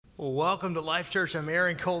Well, welcome to Life Church. I'm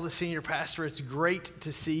Aaron Cole, the senior pastor. It's great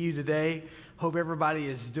to see you today. Hope everybody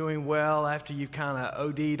is doing well after you've kind of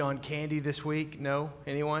OD'd on candy this week. No?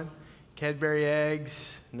 Anyone? Cadbury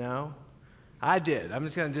eggs? No? I did. I'm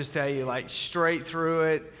just going to tell you, like, straight through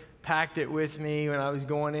it, packed it with me when I was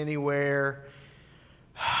going anywhere.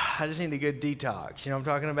 I just need a good detox. You know what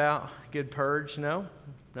I'm talking about? Good purge? No?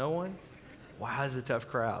 No one? Wow, this is a tough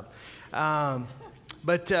crowd.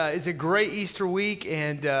 But it's a great Easter week,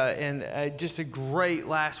 and just a great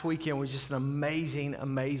last weekend was just an amazing. Let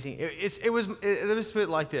me put it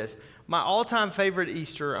like this. My all-time favorite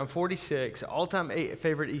Easter, I'm 46, all-time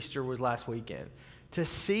favorite Easter was last weekend. To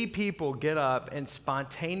see people get up and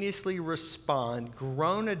spontaneously respond,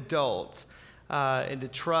 grown adults, and to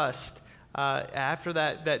trust after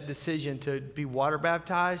that decision to be water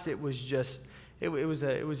baptized, it was just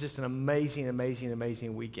an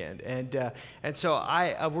amazing weekend, and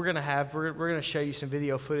so we're gonna show you some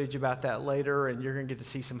video footage about that later, and you're gonna get to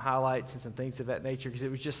see some highlights and some things of that nature because it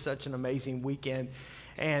was just such an amazing weekend,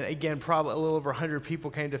 and again, probably a little over 100 people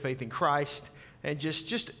came to faith in Christ, and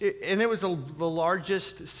it was the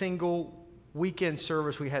largest single weekend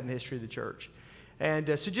service we had in the history of the church, and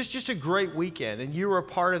so just a great weekend, and you were a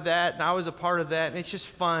part of that, and I was a part of that, and it's just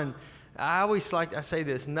fun. I say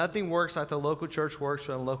this, nothing works like the local church works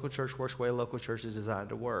when the local church works the way a local church is designed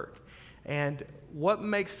to work. And what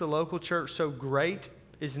makes the local church so great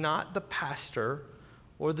is not the pastor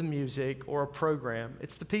or the music or a program,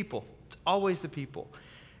 it's the people. It's always the people.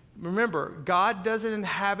 Remember, God doesn't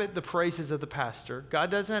inhabit the praises of the pastor.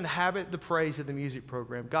 God doesn't inhabit the praise of the music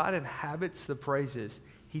program. God inhabits the praises.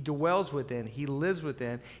 He dwells within, He lives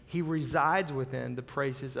within, He resides within the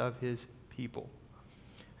praises of His people.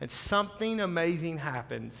 And something amazing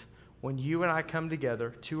happens when you and I come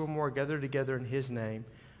together, two or more gather together in His name,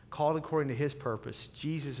 called according to His purpose.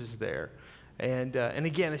 Jesus is there. And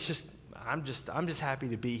again, I'm just happy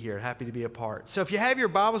to be here, happy to be a part. So if you have your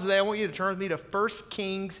Bibles today, I want you to turn with me to 1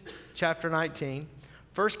 Kings chapter 19.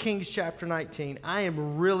 1 Kings chapter 19. I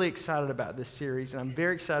am really excited about this series, and I'm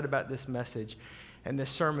very excited about this message and this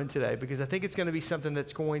sermon today because I think it's going to be something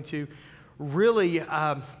that's going to really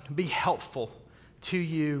be helpful to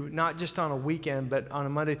you, not just on a weekend, but on a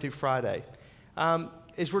Monday through Friday.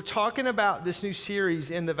 As we're talking about this new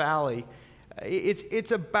series in the Valley,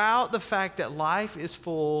 it's about the fact that life is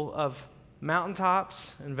full of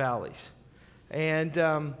mountaintops and valleys.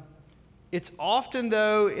 And it's often,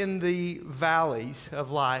 though, in the valleys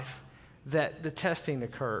of life that the testing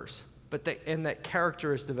occurs, and that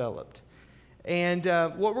character is developed. And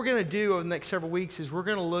what we're going to do over the next several weeks is we're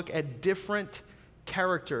going to look at different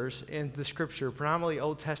characters in the Scripture, predominantly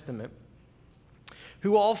Old Testament,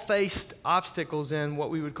 who all faced obstacles in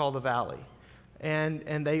what we would call the valley.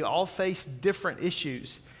 And they all faced different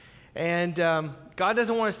issues. And God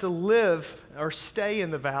doesn't want us to live or stay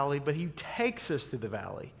in the valley, but He takes us to the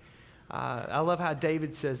valley. I love how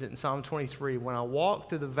David says it in Psalm 23, "When I walk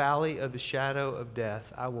through the valley of the shadow of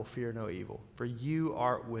death, I will fear no evil, for you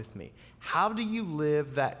are with me." How do you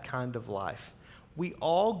live that kind of life? We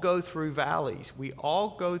all go through valleys. We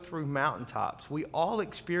all go through mountaintops. We all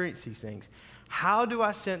experience these things. How do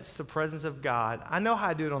I sense the presence of God? I know how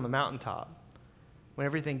I do it on the mountaintop when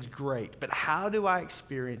everything's great, but how do I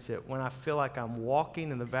experience it when I feel like I'm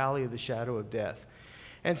walking in the valley of the shadow of death?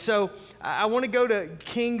 And so I want to go to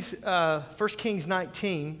 1 Kings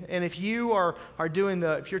 19, and if you are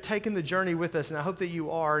if you're taking the journey with us, and I hope that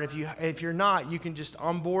you are, and if you're not, you can just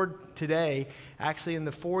on board today. Actually, in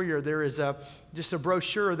the foyer there is just a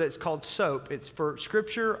brochure that's called SOAP. It's for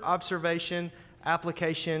Scripture, Observation,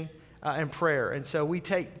 Application, and Prayer. And so we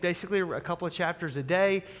take basically a couple of chapters a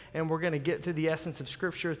day, and we're going to get through the essence of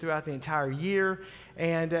Scripture throughout the entire year.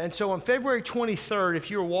 And so on February 23rd, if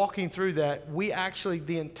you were walking through that,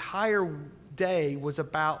 the entire day was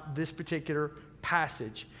about this particular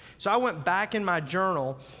passage. So I went back in my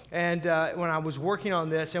journal, and when I was working on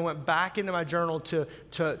this, I went back into my journal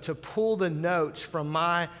to pull the notes from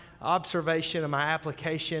my observation and my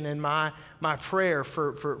application and my prayer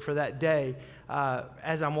for that day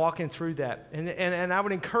as I'm walking through that. And I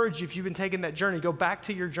would encourage you, if you've been taking that journey, go back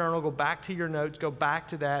to your journal, go back to your notes, go back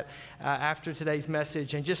to that after today's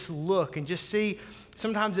message, and just look and just see.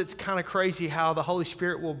 Sometimes it's kind of crazy how the Holy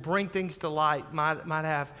Spirit will bring things to light, might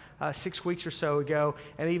have 6 weeks or so ago,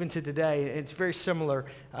 and even to today. It's very similar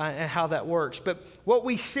in how that works. But what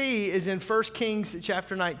we see is in 1 Kings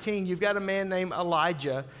chapter 19, you've got a man named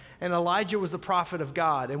Elijah, and Elijah was the prophet of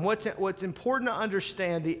God. And what's important to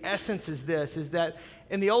understand, the essence is this, is that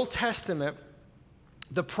in the Old Testament,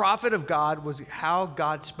 the prophet of God was how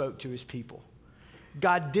God spoke to His people.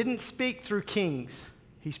 God didn't speak through kings.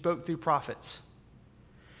 He spoke through prophets.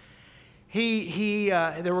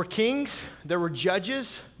 There were kings, there were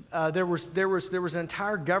judges, there was an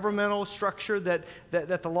entire governmental structure that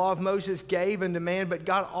the law of Moses gave unto man, but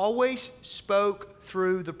God always spoke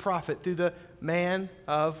through the prophet, through the man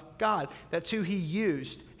of God. That's who he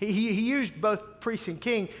used. He used both priest and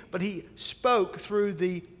king, but he spoke through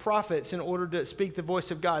the prophets in order to speak the voice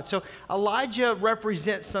of God. So Elijah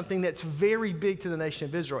represents something that's very big to the nation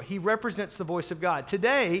of Israel. He represents the voice of God.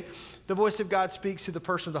 Today, the voice of God speaks through the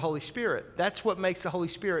person of the Holy Spirit. That's what makes the Holy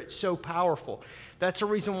Spirit so powerful. That's the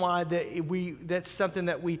reason why that's something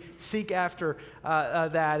that we seek after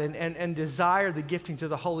that and desire the giftings of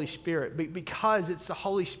the Holy Spirit, because it's the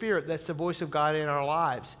Holy Spirit that's the voice of God in our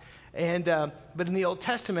lives. But in the Old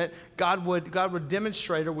Testament, God would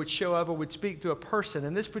demonstrate or would show up or would speak through a person.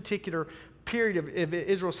 In this particular period of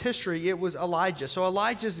Israel's history, it was Elijah. So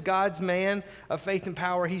Elijah's God's man of faith and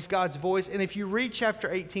power. He's God's voice. And if you read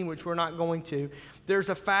chapter 18, which we're not going to, there's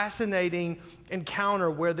a fascinating encounter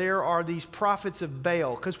where there are these prophets of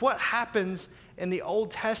Baal. Because what happens in the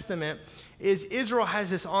Old Testament is Israel has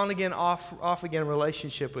this on-again, off-again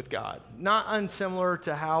relationship with God. Not unsimilar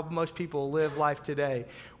to how most people live life today,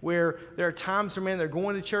 where there are times where, man, they're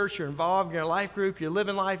going to church, you're involved, you're in a life group, you're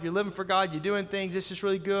living life, you're living for God, you're doing things, it's just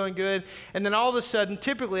really going good. And then all of a sudden,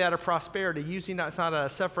 typically out of prosperity, usually it's not out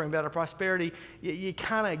of suffering, but out of prosperity, you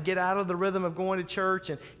kind of get out of the rhythm of going to church,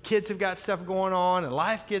 and kids have got stuff going on, and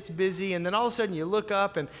life gets busy, and then all of a sudden you look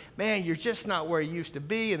up, and man, you're just not where you used to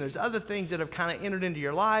be, and there's other things that have kind of entered into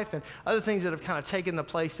your life, and other things that have kind of taken the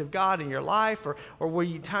place of God in your life, or where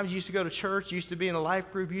times you used to go to church, used to be in a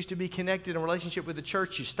life group, used to be connected in a relationship with the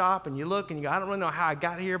church, you stop and you look and you go, I don't really know how I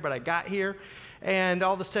got here, but I got here. And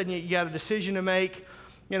all of a sudden you got a decision to make.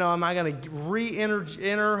 Am I going to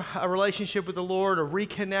enter a relationship with the Lord, or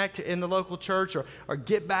reconnect in the local church, or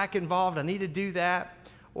get back involved? I need to do that.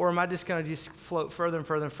 Or am I just going to just float further and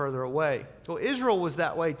further and further away? Well, Israel was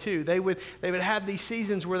that way too. They would have these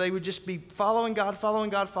seasons where they would just be following God,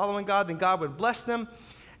 then God would bless them,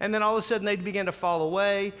 and then all of a sudden they'd begin to fall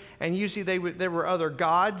away, and usually there were other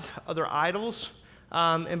gods, other idols,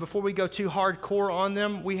 and before we go too hardcore on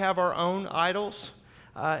them, we have our own idols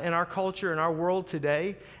in our culture, in our world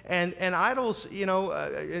today, and idols, in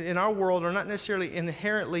our world are not necessarily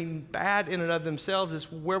inherently bad in and of themselves. It's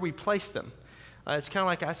where we place them. It's kind of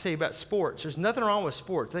like I say about sports. There's nothing wrong with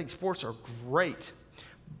sports. I think sports are great,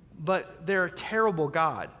 but they're a terrible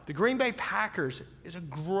God. The Green Bay Packers is a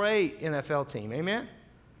great NFL team. Amen?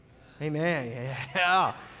 Amen.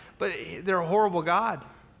 Yeah. But they're a horrible God.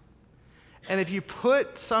 And if you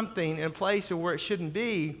put something in place of where it shouldn't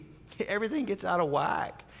be, everything gets out of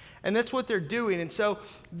whack. And that's what they're doing. And so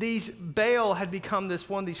Baal had become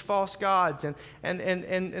one of these false gods,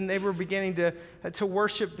 and they were beginning to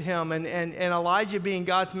worship him. And Elijah, being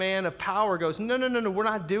God's man of power, goes, no, we're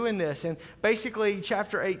not doing this. And basically,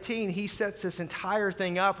 chapter 18, he sets this entire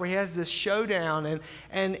thing up where he has this showdown.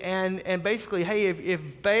 And basically, hey,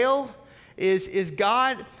 if Baal is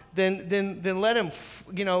God, then let him,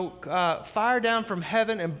 fire down from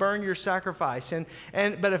heaven and burn your sacrifice.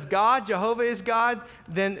 But if Jehovah is God,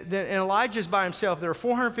 then and Elijah's by himself. There are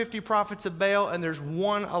 450 prophets of Baal, and there's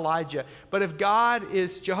one Elijah. But if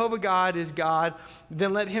Jehovah God is God,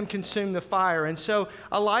 then let him consume the fire. And so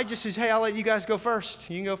Elijah says, hey, I'll let you guys go first.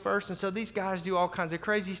 You can go first. And so these guys do all kinds of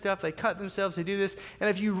crazy stuff. They cut themselves. They do this. And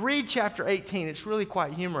if you read chapter 18, it's really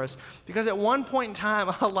quite humorous, because at one point in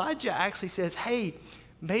time, Elijah actually says, hey,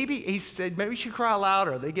 he said, maybe you should cry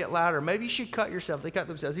louder. They get louder. Maybe you should cut yourself. They cut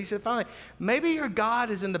themselves. He said, finally, maybe your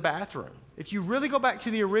God is in the bathroom. If you really go back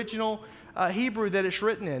to the original Hebrew that it's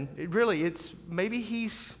written in, maybe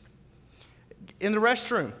he's in the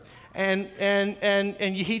restroom, and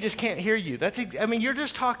he just can't hear you. You're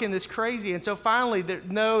just talking this crazy. And so finally,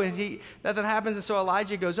 nothing happens. And so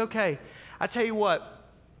Elijah goes, okay, I tell you what,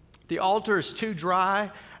 the altar is too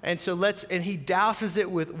dry. And so he douses it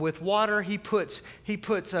with water. He digs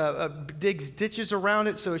ditches around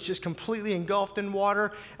it so it's just completely engulfed in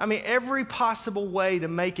water. Every possible way to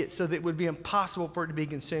make it so that it would be impossible for it to be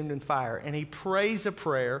consumed in fire. And he prays a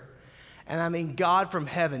prayer, and God from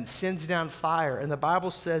heaven sends down fire. And the Bible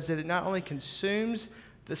says that it not only consumes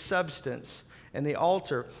the substance and the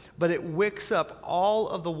altar, but it wicks up all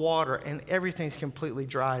of the water, and everything's completely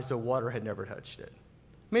dry as though water had never touched it.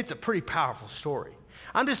 It's a pretty powerful story.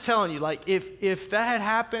 I'm just telling you, if that had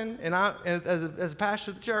happened, and as a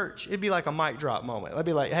pastor of the church, it'd be like a mic drop moment. I'd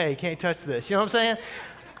be like, hey, can't touch this. You know what I'm saying?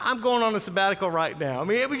 I'm going on a sabbatical right now.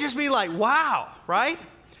 It would just be like, wow, right?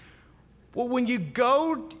 Well, when you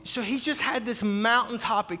go, so he's just had this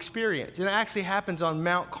mountaintop experience, and it actually happens on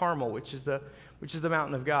Mount Carmel, which is the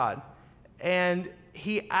mountain of God. And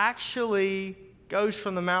he actually goes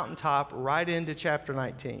from the mountaintop right into chapter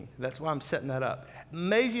 19. That's why I'm setting that up.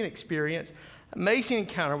 Amazing experience, amazing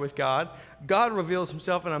encounter with God. God reveals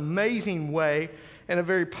himself in an amazing way in a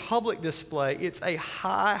very public display. It's a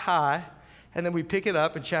high, and then we pick it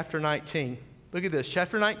up in chapter 19. Look at this,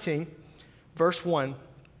 chapter 19, verse 1.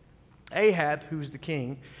 Ahab, who was the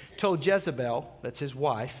king, told Jezebel, that's his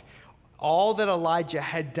wife, all that Elijah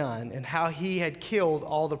had done and how he had killed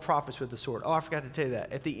all the prophets with the sword. Oh, I forgot to tell you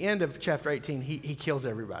that. At the end of chapter 18, he kills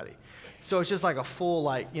everybody. So it's just like a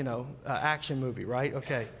full, action movie, right?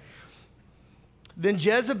 Okay. Then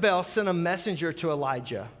Jezebel sent a messenger to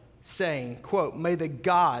Elijah saying, quote, may the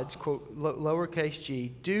gods, quote, lowercase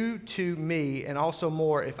g, do to me and also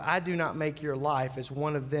more if I do not make your life as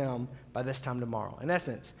one of them by this time tomorrow. In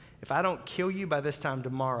essence, if I don't kill you by this time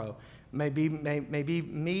tomorrow, maybe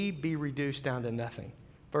me be reduced down to nothing.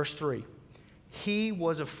 Verse 3, he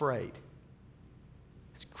was afraid.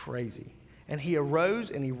 It's crazy. And he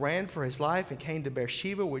arose and he ran for his life and came to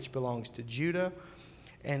Beersheba, which belongs to Judah,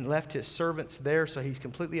 and left his servants there. So he's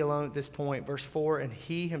completely alone at this point. Verse 4, and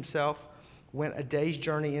he himself went a day's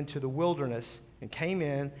journey into the wilderness and came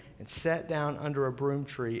in and sat down under a broom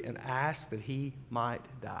tree and asked that he might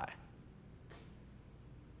die.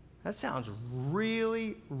 That sounds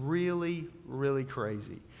really, really, really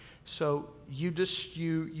crazy. So you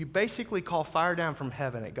basically call fire down from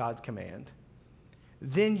heaven at God's command.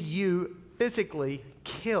 Then you physically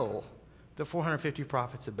kill the 450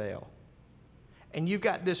 prophets of Baal. And you've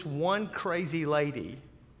got this one crazy lady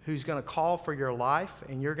who's going to call for your life,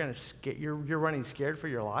 and you're running scared for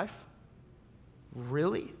your life?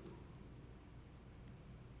 Really?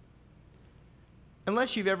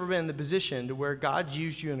 Unless you've ever been in the position to where God's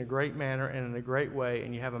used you in a great manner and in a great way,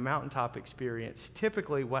 and you have a mountaintop experience,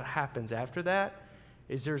 typically what happens after that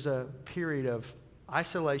is there's a period of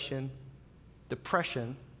isolation,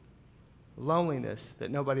 depression, loneliness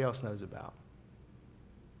that nobody else knows about.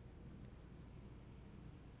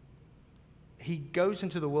 He goes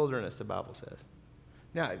into the wilderness, the Bible says.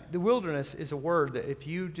 Now, the wilderness is a word that if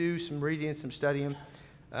you do some reading and some studying,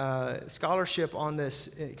 scholarship on this,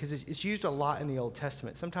 because it's used a lot in the Old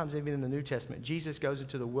Testament, sometimes even in the New Testament. Jesus goes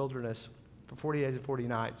into the wilderness for 40 days and 40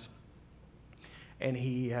 nights, and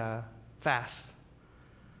he fasts.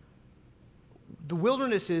 The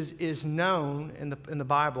wilderness is known in the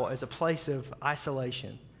Bible as a place of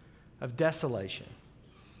isolation, of desolation.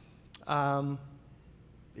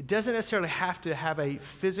 It doesn't necessarily have to have a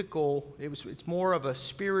physical, it's more of a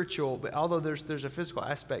spiritual, but although there's a physical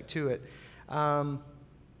aspect to it,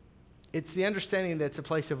 it's the understanding that it's a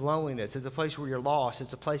place of loneliness. It's a place where you're lost.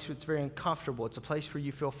 It's a place where it's very uncomfortable. It's a place where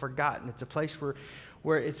you feel forgotten. It's a place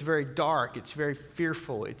where it's very dark. It's very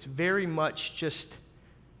fearful. It's very much just,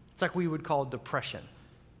 it's like we would call depression.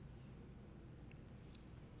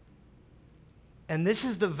 And this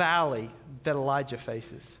is the valley that Elijah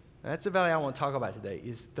faces. And that's the valley I want to talk about today,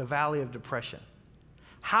 is the valley of depression.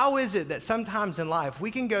 How is it that sometimes in life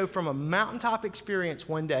we can go from a mountaintop experience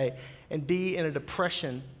one day and be in a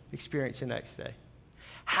depression experience the next day?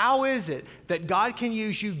 How is it that God can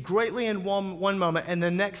use you greatly in one moment, and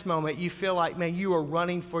the next moment you feel like, man, you are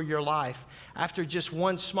running for your life after just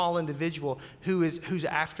one small individual who's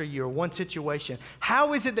after you, or one situation?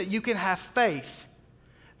 How is it that you can have faith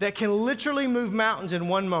that can literally move mountains in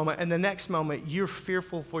one moment, and the next moment you're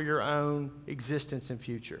fearful for your own existence and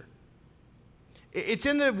future? It's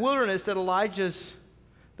in the wilderness that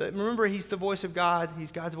remember, he's the voice of God,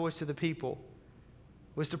 he's God's voice to the people,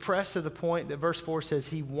 was depressed to the point that verse 4 says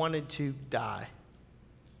he wanted to die.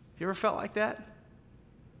 You ever felt like that?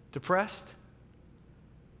 Depressed?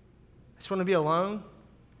 I just want to be alone.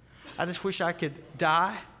 I just wish I could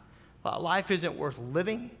die. Life isn't worth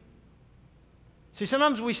living. See,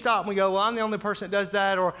 sometimes we stop and we go, well, I'm the only person that does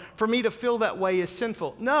that, or for me to feel that way is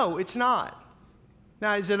sinful. No, it's not.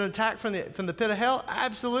 Now, is it an attack from the pit of hell?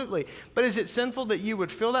 Absolutely. But is it sinful that you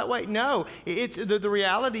would feel that way? No. It's the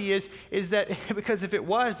reality is that because if it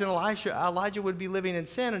was, then Elijah would be living in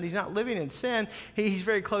sin, and he's not living in sin. He's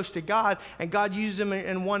very close to God, and God uses him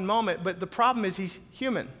in one moment. But the problem is he's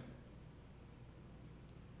human.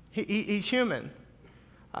 He's human.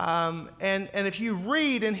 And if you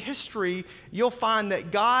read in history, you'll find that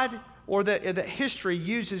God or that history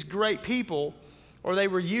uses great people, or they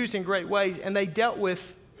were used in great ways, and they dealt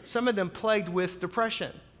with, some of them plagued with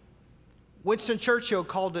depression. Winston Churchill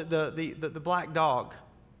called it the black dog.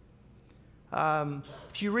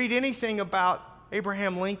 If you read anything about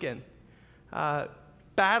Abraham Lincoln,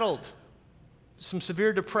 battled some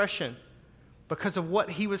severe depression because of what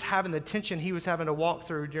he was having, the tension he was having to walk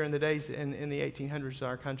through during the days in the 1800s in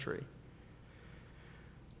our country.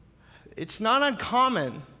 It's not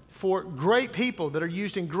uncommon for great people that are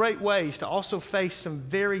used in great ways to also face some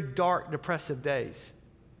very dark, depressive days.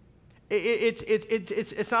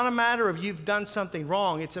 It's not a matter of you've done something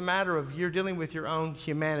wrong. It's a matter of you're dealing with your own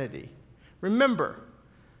humanity. Remember,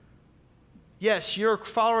 yes, you're a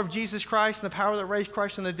follower of Jesus Christ, and the power that raised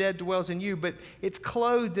Christ from the dead dwells in you, but it's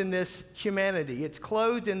clothed in this humanity. It's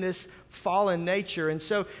clothed in this fallen nature. And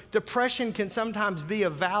so depression can sometimes be a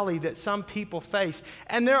valley that some people face.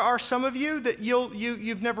 And there are some of you that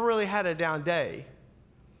you've never really had a down day.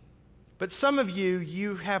 But some of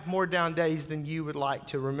you have more down days than you would like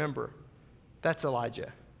to remember. That's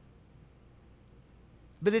Elijah.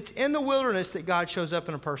 But it's in the wilderness that God shows up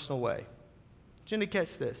in a personal way. Did you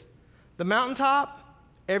catch this? The mountaintop,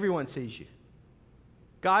 everyone sees you.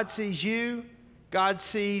 God sees you.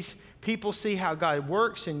 People see how God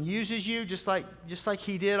works and uses you, just like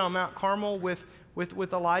he did on Mount Carmel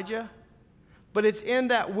with Elijah. But it's in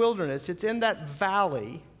that wilderness, it's in that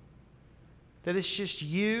valley that it's just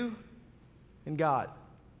you and God.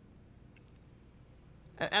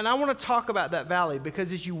 And I want to talk about that valley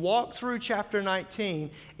because as you walk through chapter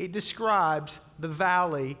 19, it describes the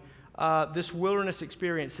valley, this wilderness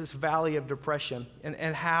experience, this valley of depression,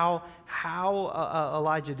 and how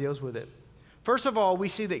Elijah deals with it. First of all, we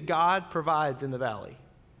see that God provides in the valley,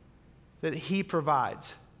 that he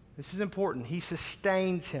provides. This is important. He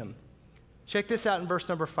sustains him. Check this out in verse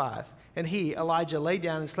number 5. And he, Elijah, lay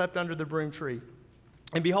down and slept under the broom tree.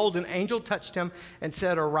 And behold, an angel touched him and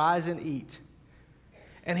said, "Arise and eat."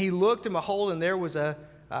 And he looked, and behold, and there was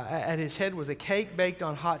at his head was a cake baked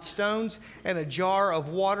on hot stones and a jar of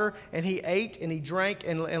water. And he ate and he drank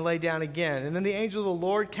and lay down again. And then the angel of the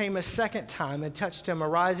Lord came a second time and touched him.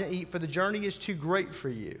 "Arise and eat, for the journey is too great for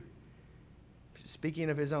you." Speaking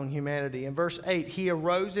of his own humanity. In verse 8, he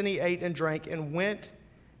arose and he ate and drank and went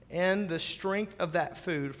in the strength of that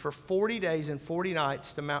food for 40 days and 40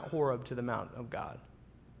 nights to Mount Horeb, to the mountain of God.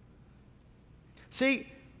 See,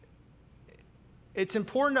 it's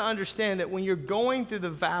important to understand that when you're going through the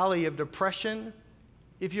valley of depression,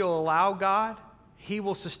 if you'll allow God, he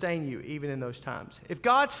will sustain you even in those times. If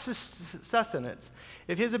God's sustenance,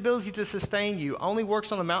 if his ability to sustain you only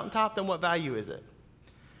works on the mountaintop, then what value is it?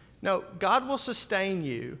 No, God will sustain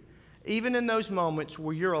you even in those moments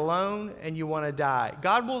where you're alone and you want to die.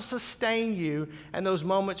 God will sustain you in those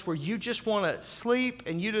moments where you just want to sleep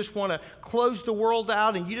and you just want to close the world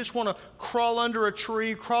out and you just want to crawl under a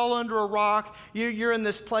tree, crawl under a rock. You're in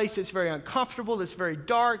this place that's very uncomfortable, that's very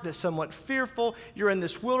dark, that's somewhat fearful. You're in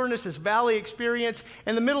this wilderness, this valley experience.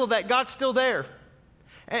 In the middle of that, God's still there.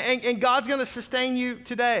 And God's going to sustain you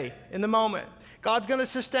today in the moment. God's going to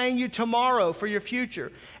sustain you tomorrow for your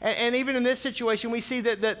future. And even in this situation, we see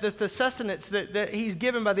that the sustenance that he's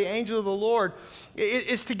given by the angel of the Lord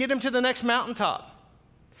is to get him to the next mountaintop.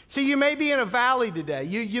 So you may be in a valley today.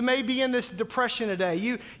 You may be in this depression today.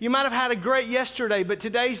 You might have had a great yesterday, but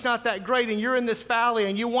today's not that great, and you're in this valley,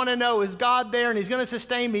 and you want to know, is God there, and he's going to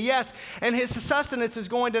sustain me? Yes, and his sustenance is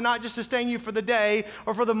going to not just sustain you for the day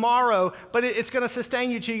or for the morrow, but it's going to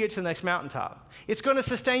sustain you till you get to the next mountaintop. It's going to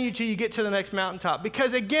sustain you till you get to the next mountaintop.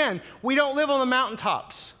 Because again, we don't live on the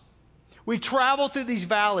mountaintops. We travel through these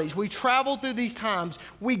valleys. We travel through these times.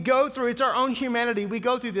 We go through, it's our own humanity. We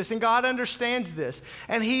go through this, and God understands this.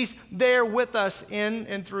 And he's there with us in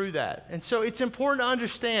and through that. And so it's important to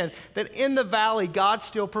understand that in the valley, God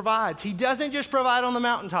still provides. He doesn't just provide on the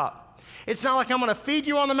mountaintop. It's not like I'm going to feed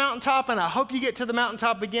you on the mountaintop and I hope you get to the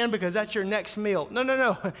mountaintop again because that's your next meal.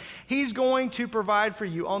 No. He's going to provide for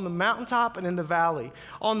you on the mountaintop and in the valley,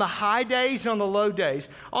 on the high days and on the low days,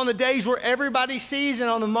 on the days where everybody sees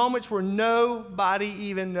and on the moments where nobody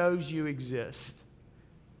even knows you exist.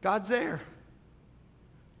 God's there.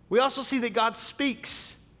 We also see that God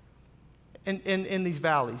speaks in these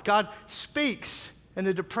valleys. God speaks in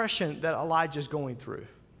the depression that Elijah's going through.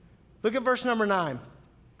 Look at verse number 9.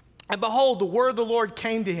 And behold, the word of the Lord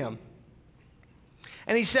came to him.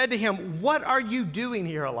 And he said to him, "What are you doing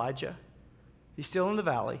here, Elijah?" He's still in the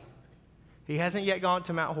valley. He hasn't yet gone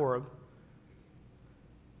to Mount Horeb.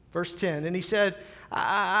 Verse 10, and he said,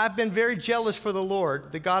 I've been very jealous for the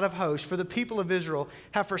Lord, the God of hosts, for the people of Israel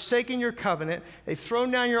have forsaken your covenant. They've thrown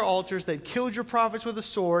down your altars. They've killed your prophets with a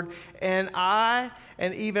sword. And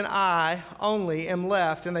even I only am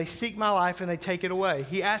left, and they seek my life and they take it away.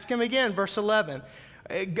 He asked him again, verse 11,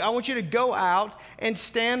 I want you to go out and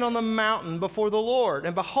stand on the mountain before the Lord.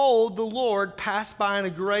 And behold, the Lord passed by in a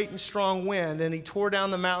great and strong wind, and he tore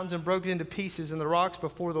down the mountains and broke it into pieces and the rocks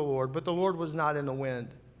before the Lord. But the Lord was not in the wind.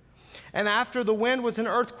 And after the wind was an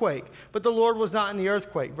earthquake, but the Lord was not in the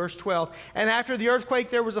earthquake. Verse 12, and after the earthquake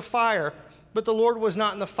there was a fire, but the Lord was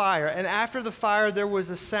not in the fire. And after the fire there was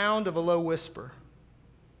a sound of a low whisper.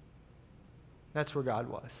 That's where God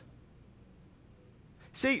was.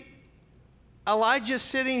 See, Elijah's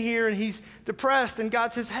sitting here and he's depressed, and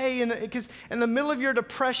God says, hey, because in the middle of your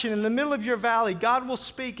depression, in the middle of your valley, God will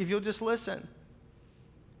speak if you'll just listen.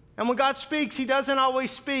 And when God speaks, he doesn't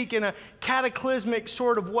always speak in a cataclysmic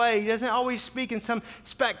sort of way. He doesn't always speak in some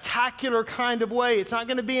spectacular kind of way. It's not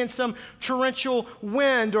going to be in some torrential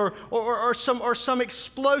wind or some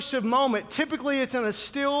explosive moment. Typically, it's in a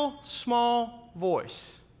still, small voice.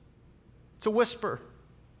 It's a whisper.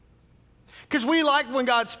 Because we like when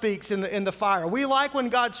God speaks in the fire. We like when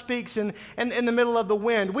God speaks in the middle of the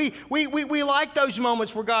wind. We like those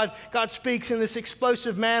moments where God speaks in this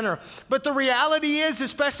explosive manner. But the reality is,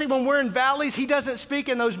 especially when we're in valleys, he doesn't speak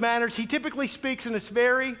in those manners. He typically speaks in this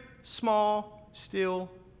very small, still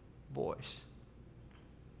voice.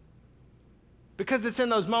 Because it's in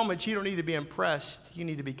those moments you don't need to be impressed. You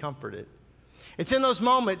need to be comforted. It's in those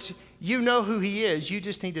moments you know who he is. You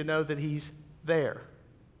just need to know that he's there.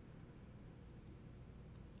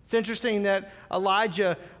 It's interesting that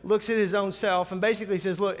Elijah looks at his own self and basically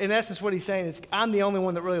says, look, in essence what he's saying is, I'm the only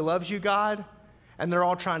one that really loves you, God, and they're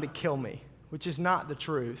all trying to kill me, which is not the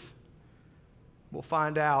truth. We'll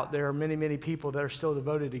find out there are many, many people that are still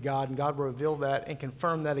devoted to God, and God will reveal that and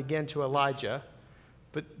confirm that again to Elijah.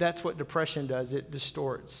 But that's what depression does. It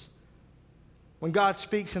distorts. When God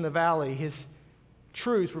speaks in the valley, his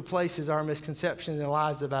truth replaces our misconceptions and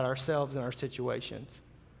lies about ourselves and our situations.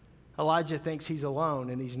 Elijah thinks he's alone,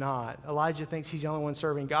 and he's not. Elijah thinks he's the only one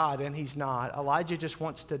serving God, and he's not. Elijah just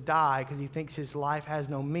wants to die because he thinks his life has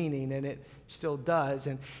no meaning, and it still does.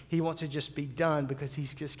 And he wants to just be done because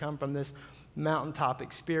he's just come from this mountaintop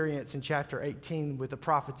experience in chapter 18 with the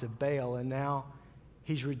prophets of Baal, and now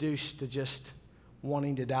he's reduced to just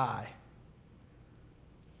wanting to die.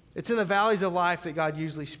 It's in the valleys of life that God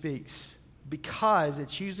usually speaks, because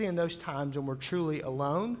it's usually in those times when we're truly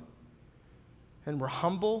alone, and we're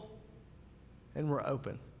humble, and we're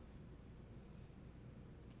open.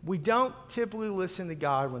 We don't typically listen to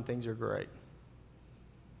God when things are great.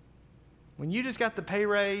 When you just got the pay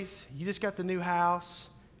raise, you just got the new house,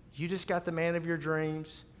 you just got the man of your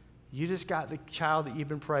dreams, you just got the child that you've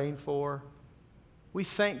been praying for, we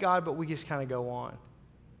thank God, but we just kind of go on.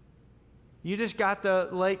 You just got the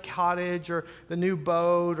lake cottage or the new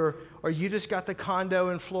boat, or you just got the condo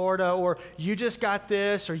in Florida, or you just got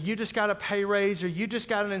this, or you just got a pay raise, or you just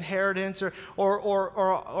got an inheritance,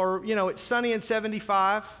 or you know, it's sunny and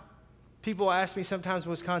 75. People ask me sometimes in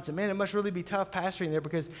Wisconsin, man, it must really be tough pastoring there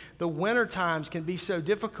because the winter times can be so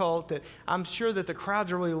difficult that I'm sure that the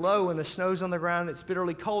crowds are really low and the snow's on the ground and it's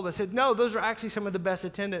bitterly cold. I said, no, those are actually some of the best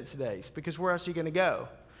attendance days, because where else are you going to go?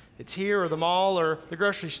 It's here or the mall or the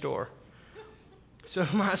grocery store. So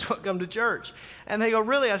might as well come to church. And they go,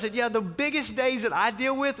 really? I said, yeah, the biggest days that I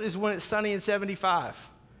deal with is when it's sunny and 75.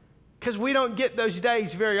 Because we don't get those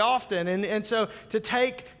days very often. And so to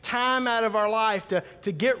take time out of our life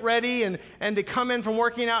to get ready and to come in from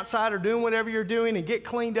working outside or doing whatever you're doing and get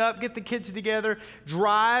cleaned up, get the kids together,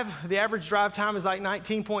 drive. The average drive time is like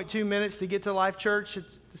 19.2 minutes to get to Life Church.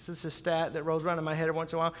 This is a stat that rolls around in my head every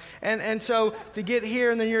once in a while. And so to get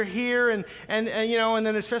here, and then you're here, and you know, and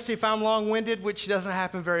then especially if I'm long-winded, which doesn't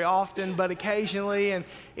happen very often, but occasionally, and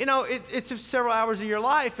you know, it's several hours of your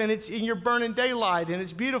life, and you're burning daylight, and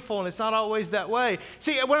it's beautiful, and it's not always that way.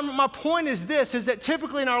 See, my point is this, is that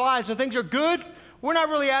typically in our lives, when things are good, we're not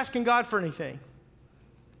really asking God for anything.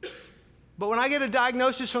 But when I get a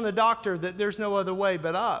diagnosis from the doctor that there's no other way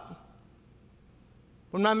but up,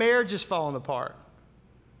 when my marriage is falling apart,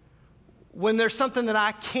 when there's something that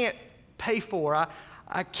I can't pay for,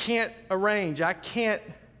 I can't arrange,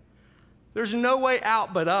 there's no way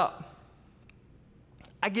out but up.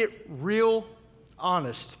 I get real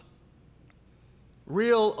honest,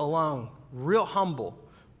 real alone, real humble,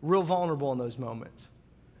 real vulnerable in those moments.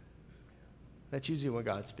 That's usually when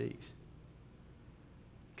God speaks.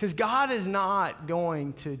 Because God is not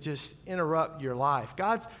going to just interrupt your life.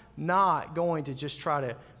 God's not going to just try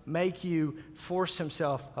to make you force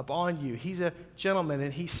himself upon you. He's a gentleman,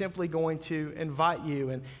 and he's simply going to invite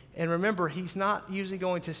you. And remember, he's not usually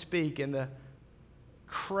going to speak in the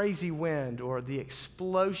crazy wind or the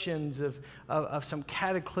explosions of some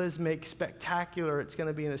cataclysmic spectacular. It's going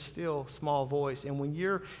to be in a still, small voice. And when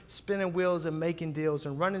you're spinning wheels and making deals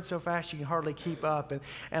and running so fast you can hardly keep up,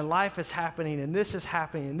 and life is happening, and this is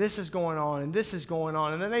happening, and this is going on, and this is going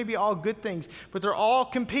on, and they may be all good things, but they're all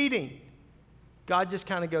competing. God just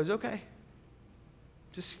kind of goes, okay,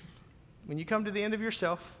 just when you come to the end of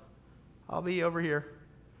yourself, I'll be over here.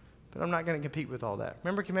 But I'm not going to compete with all that.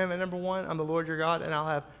 Remember commandment number 1? I'm the Lord your God, and I'll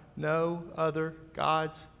have no other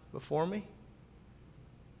gods before me.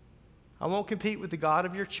 I won't compete with the God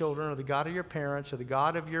of your children or the God of your parents or the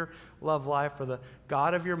God of your love life or the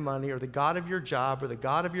God of your money or the God of your job or the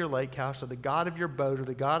God of your lake house or the God of your boat or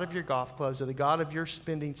the God of your golf clubs or the God of your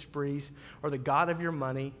spending sprees or the God of your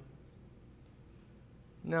money.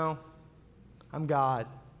 No, I'm God.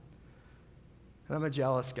 And I'm a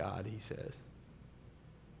jealous God, he says.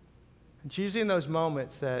 And it's usually in those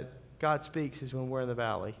moments that God speaks is when we're in the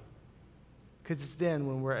valley. Because it's then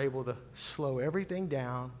when we're able to slow everything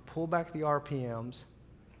down, pull back the RPMs,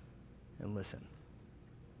 and listen.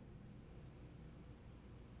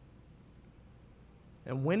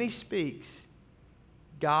 And when he speaks,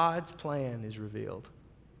 God's plan is revealed.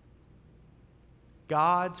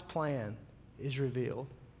 God's plan is revealed.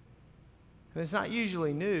 And it's not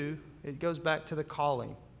usually new. It goes back to the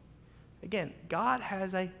calling. Again, God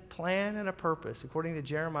has a plan and a purpose, according to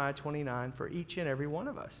Jeremiah 29, for each and every one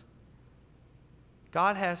of us.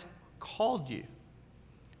 God has called you.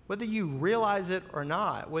 Whether you realize it or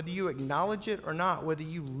not, whether you acknowledge it or not, whether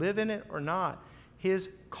you live in it or not, his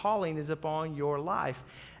calling is upon your life.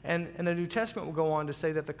 And the New Testament will go on to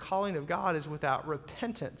say that the calling of God is without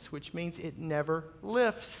repentance, which means it never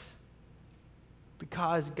lifts.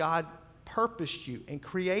 Because God purposed you and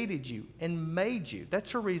created you and made you.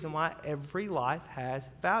 That's the reason why every life has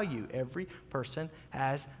value. Every person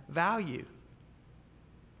has value.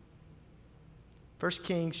 1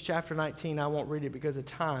 Kings chapter 19, I won't read it because of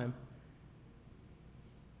time.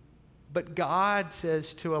 But God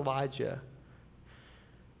says to Elijah,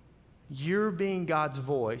 you're being God's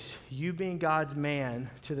voice, you being God's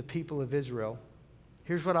man to the people of Israel.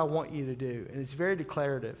 Here's what I want you to do. And it's very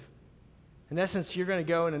declarative. In essence, you're going to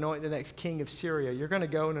go and anoint the next king of Syria. You're going to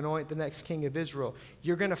go and anoint the next king of Israel.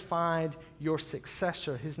 You're going to find your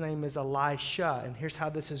successor. His name is Elisha, and here's how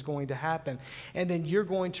this is going to happen. And then you're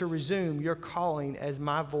going to resume your calling as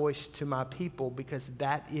my voice to my people because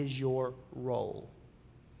that is your role.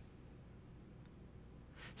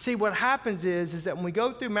 See, what happens is that when we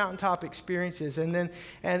go through mountaintop experiences, and then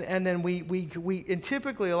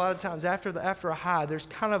typically a lot of times after a high, there's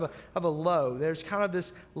kind of a low. There's kind of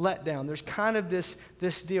this letdown. There's kind of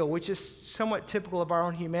this deal, which is somewhat typical of our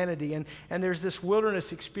own humanity. And there's this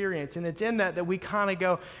wilderness experience, and it's in that we kind of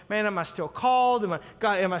go, man, am I still called?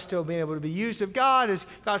 Am I still being able to be used of God? Is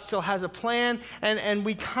God still has a plan? And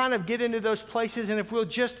we kind of get into those places, and if we'll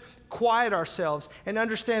just quiet ourselves and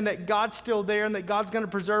understand that God's still there and that God's going to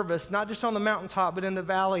preserve us, not just on the mountaintop, but in the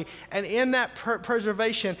valley. And in that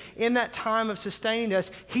preservation, in that time of sustaining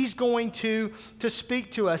us, he's going to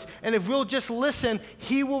speak to us. And if we'll just listen,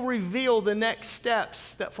 he will reveal the next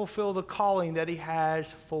steps that fulfill the calling that he has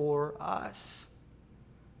for us.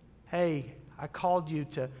 Hey, I called you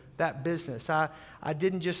to that business. I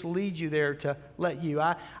didn't just lead you there to let you.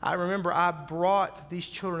 I remember I brought these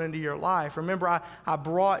children into your life. Remember I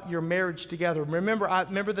brought your marriage together.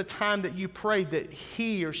 Remember the time that you prayed that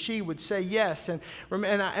he or she would say yes. And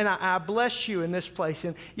I bless you in this place.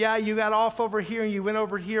 And yeah, you got off over here and you went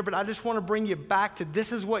over here, but I just want to bring you back to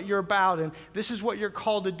this is what you're about and this is what you're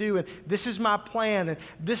called to do and this is my plan and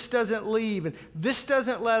this doesn't leave and this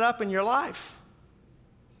doesn't let up in your life.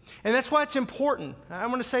 And that's why it's important. I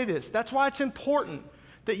want to say this. That's why it's important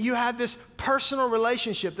that you have this personal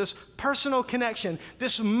relationship, this personal connection,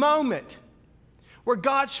 this moment where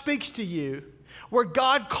God speaks to you, where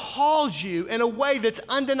God calls you in a way that's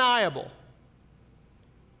undeniable.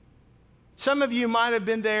 Some of you might have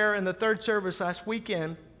been there in the third service last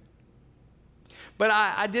weekend. But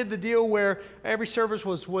I did the deal where every service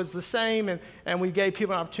was the same, and we gave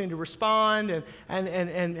people an opportunity to respond. And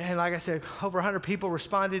like I said, over 100 people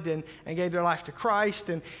responded and gave their life to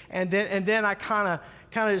Christ. And then I kind of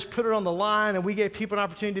just put it on the line, and we gave people an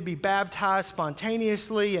opportunity to be baptized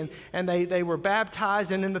spontaneously, and they were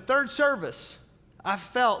baptized. And in the third service, I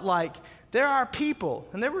felt like there are people,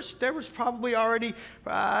 and there was probably already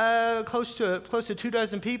close to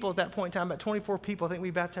 24 people at that point in time, about 24 people. I think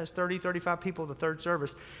we baptized 35 people at the third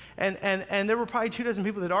service. And there were probably 24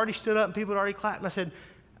 people that already stood up and people had already clapped. And I said,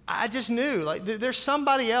 I just knew, like, there's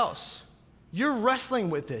somebody else. You're wrestling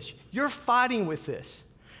with this. You're fighting with this.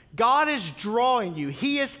 God is drawing you.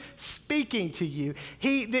 He is speaking to you.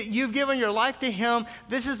 That you've given your life to him.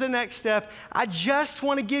 This is the next step. I just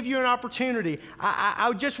want to give you an opportunity.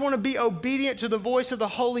 I just want to be obedient to the voice of the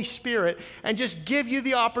Holy Spirit and just give you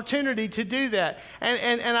the opportunity to do that.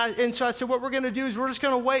 And so I said, what we're going to do is we're just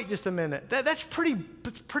going to wait just a minute. That's pretty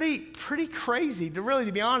crazy,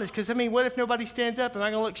 to be honest, because, I mean, what if nobody stands up? Am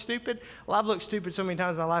I going to look stupid? Well, I've looked stupid so many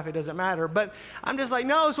times in my life it doesn't matter. But I'm just like,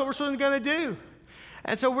 no, it's what we're going to do.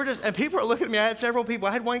 And so and people are looking at me. I had several people.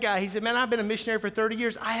 I had one guy, he said, man, I've been a missionary for 30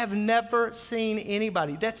 years. I have never seen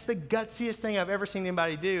anybody. That's the gutsiest thing I've ever seen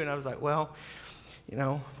anybody do. And I was like, well, you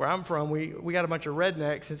know, where I'm from, we got a bunch of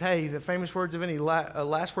rednecks. It's, hey, the famous words of any,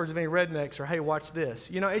 last words of any rednecks are, hey, watch this.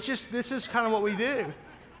 You know, it's just, this is kind of what we do.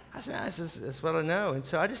 I said, man, that's what I know. And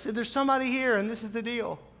so I just said, there's somebody here, and this is the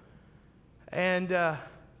deal. And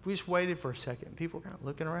we just waited for a second. People were kind of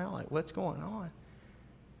looking around like, what's going on?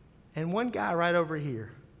 And one guy right over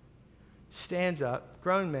here stands up,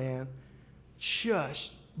 grown man,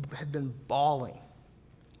 just had been bawling.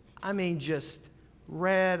 I mean, just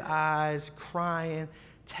red eyes, crying,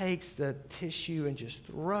 takes the tissue and just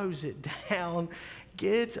throws it down,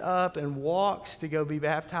 gets up and walks to go be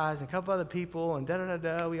baptized, and a couple other people, and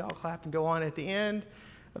da-da-da-da, we all clap and go on. At the end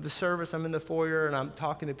of the service, I'm in the foyer, and I'm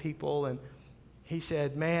talking to people, and he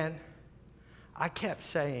said, man, I kept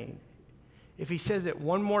saying, if he says it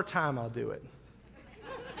one more time, I'll do it.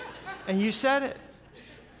 And you said it.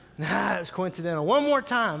 Nah, it was coincidental. One more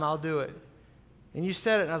time, I'll do it. And you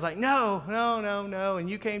said it, and I was like, no. And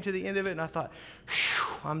you came to the end of it, and I thought,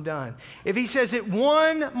 I'm done. If he says it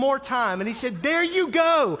one more time, and he said, there you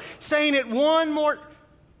go, saying it one more.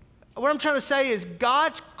 What I'm trying to say is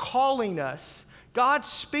God's calling us. God's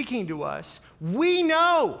speaking to us. We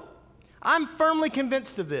know. I'm firmly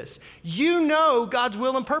convinced of this. You know God's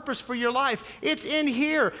will and purpose for your life. It's in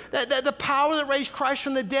here. That the power that raised Christ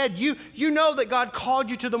from the dead. You know that God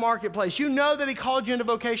called you to the marketplace. You know that he called you into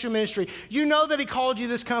vocational ministry. You know that he called you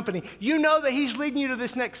to this company. You know that he's leading you to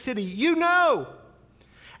this next city. You know.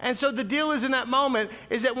 And so the deal is in that moment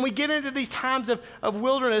is that when we get into these times of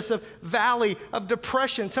wilderness, of valley, of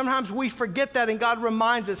depression, sometimes we forget that, and God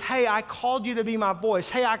reminds us, hey, I called you to be my voice.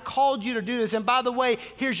 Hey, I called you to do this. And by the way,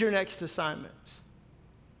 here's your next assignment.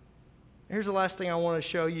 Here's the last thing I want to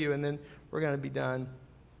show you, and then we're going to be done.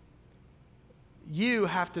 You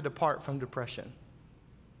have to depart from depression.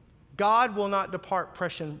 God will not depart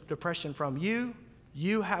depression from you.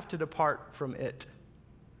 You have to depart from it.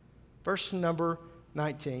 Verse number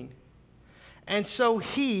 19. And so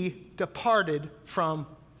he departed from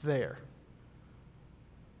there.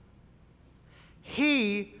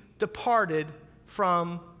 He departed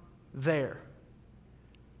from there.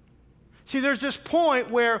 See, there's this point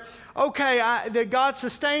where, okay, that God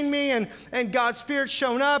sustained me, and God's Spirit's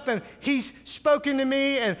shown up, and he's spoken to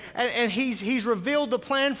me, and he's revealed the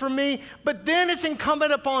plan for me. But then it's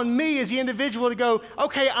incumbent upon me as the individual to go,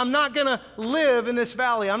 okay, I'm not going to live in this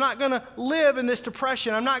valley. I'm not going to live in this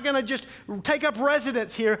depression. I'm not going to just take up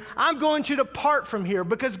residence here. I'm going to depart from here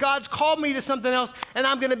because God's called me to something else, and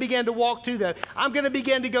I'm going to begin to walk through that. I'm going to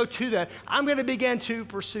begin to go to that. I'm going to begin to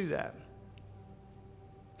pursue that.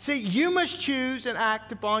 See, you must choose and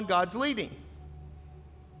act upon God's leading.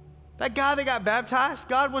 That guy that got baptized,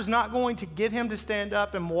 God was not going to get him to stand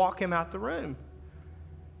up and walk him out the room.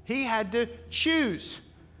 He had to choose.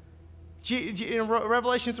 In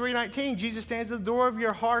Revelation 3:19, Jesus stands at the door of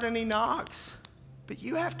your heart and he knocks. But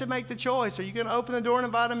you have to make the choice. Are you going to open the door and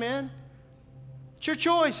invite him in? It's your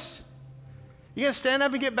choice. You going to stand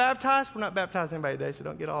up and get baptized? We're not baptizing anybody today, so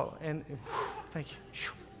don't get all. Thank you.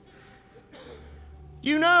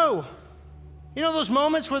 You know those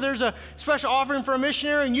moments where there's a special offering for a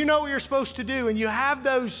missionary and you know what you're supposed to do, and you have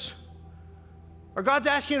those, or God's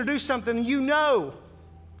asking you to do something and you know,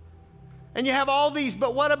 and you have all these,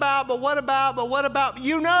 but what about,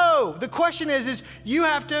 you know. The question is you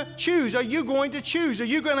have to choose. Are you going to choose? Are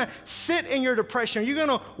you going to sit in your depression? Are you going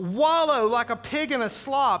to wallow like a pig in a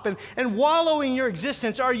slop and wallow in your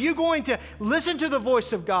existence? Are you going to listen to the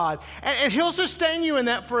voice of God? And he'll sustain you in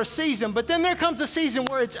that for a season, but then there comes a season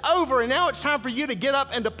where it's over, and now it's time for you to get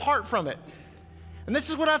up and depart from it. And this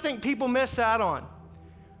is what I think people miss out on.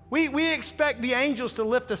 We expect the angels to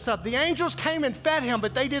lift us up. The angels came and fed him,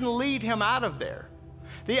 but they didn't lead him out of there.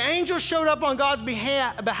 The angels showed up on God's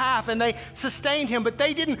behalf, and they sustained him, but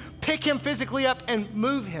they didn't pick him physically up and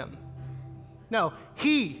move him. No,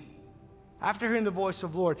 he, after hearing the voice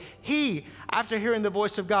of the Lord, after hearing the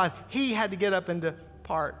voice of God, he had to get up and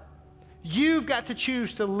depart. You've got to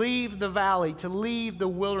choose to leave the valley, to leave the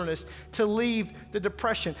wilderness, to leave the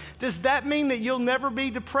depression. Does that mean that you'll never be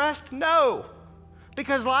depressed? No.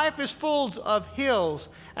 Because life is full of hills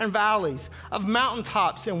and valleys, of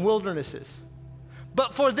mountaintops and wildernesses.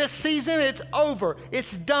 But for this season, it's over.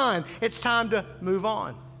 It's done. It's time to move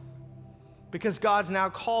on. Because God's now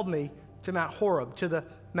called me to Mount Horeb, to the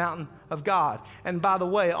mountain of God. And by the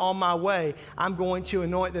way, on my way, I'm going to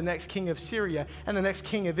anoint the next king of Syria and the next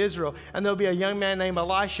king of Israel. And there'll be a young man named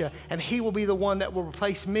Elisha, and he will be the one that will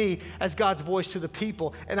replace me as God's voice to the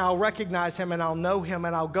people. And I'll recognize him, and I'll know him,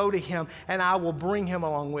 and I'll go to him, and I will bring him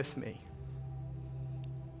along with me.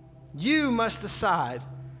 You must decide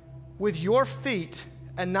with your feet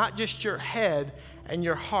and not just your head and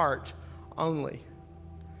your heart only.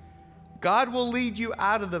 God will lead you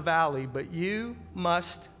out of the valley, but you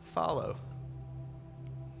must follow.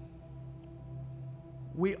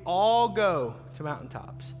 We all go to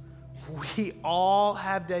mountaintops. We all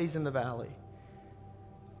have days in the valley.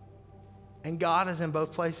 And God is in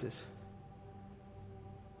both places.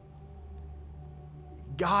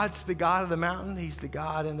 God's the God of the mountain. He's the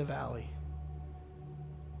God in the valley.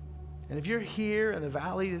 And if you're here in the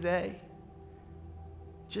valley today,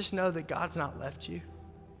 just know that God's not left you.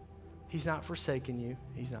 He's not forsaken you.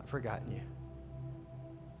 He's not forgotten you.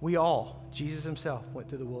 We all, Jesus himself, went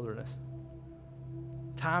through the wilderness.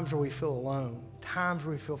 Times where we feel alone, times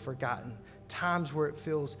where we feel forgotten, times where it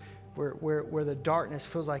feels, where the darkness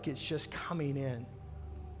feels like it's just coming in.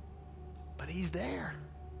 But he's there.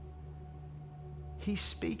 He's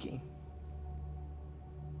speaking.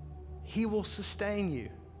 He will sustain you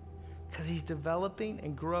because he's developing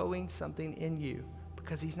and growing something in you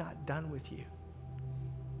because he's not done with you.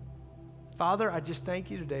 Father, I just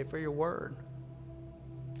thank you today for your word.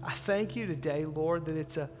 I thank you today, Lord, that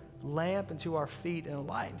it's a lamp unto our feet and a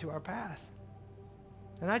light unto our path.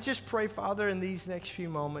 And I just pray, Father, in these next few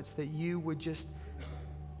moments that you would just,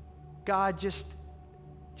 God, just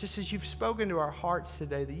as you've spoken to our hearts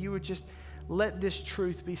today, that you would just let this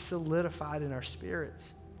truth be solidified in our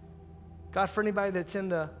spirits. God, for anybody that's in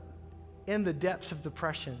the depths of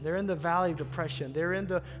depression, they're in the valley of depression, they're in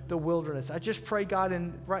the wilderness, I just pray,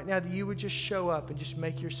 God, right now that you would just show up and just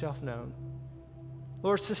make yourself known.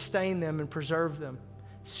 Lord, sustain them and preserve them.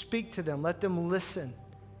 Speak to them. Let them listen.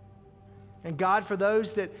 And God, for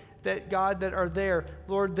those that are there,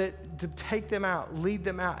 Lord, that to take them out, lead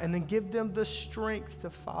them out, and then give them the strength to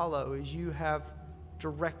follow as you have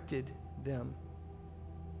directed them.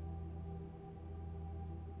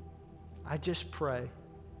 I just pray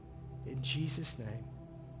in Jesus' name,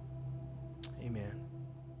 amen.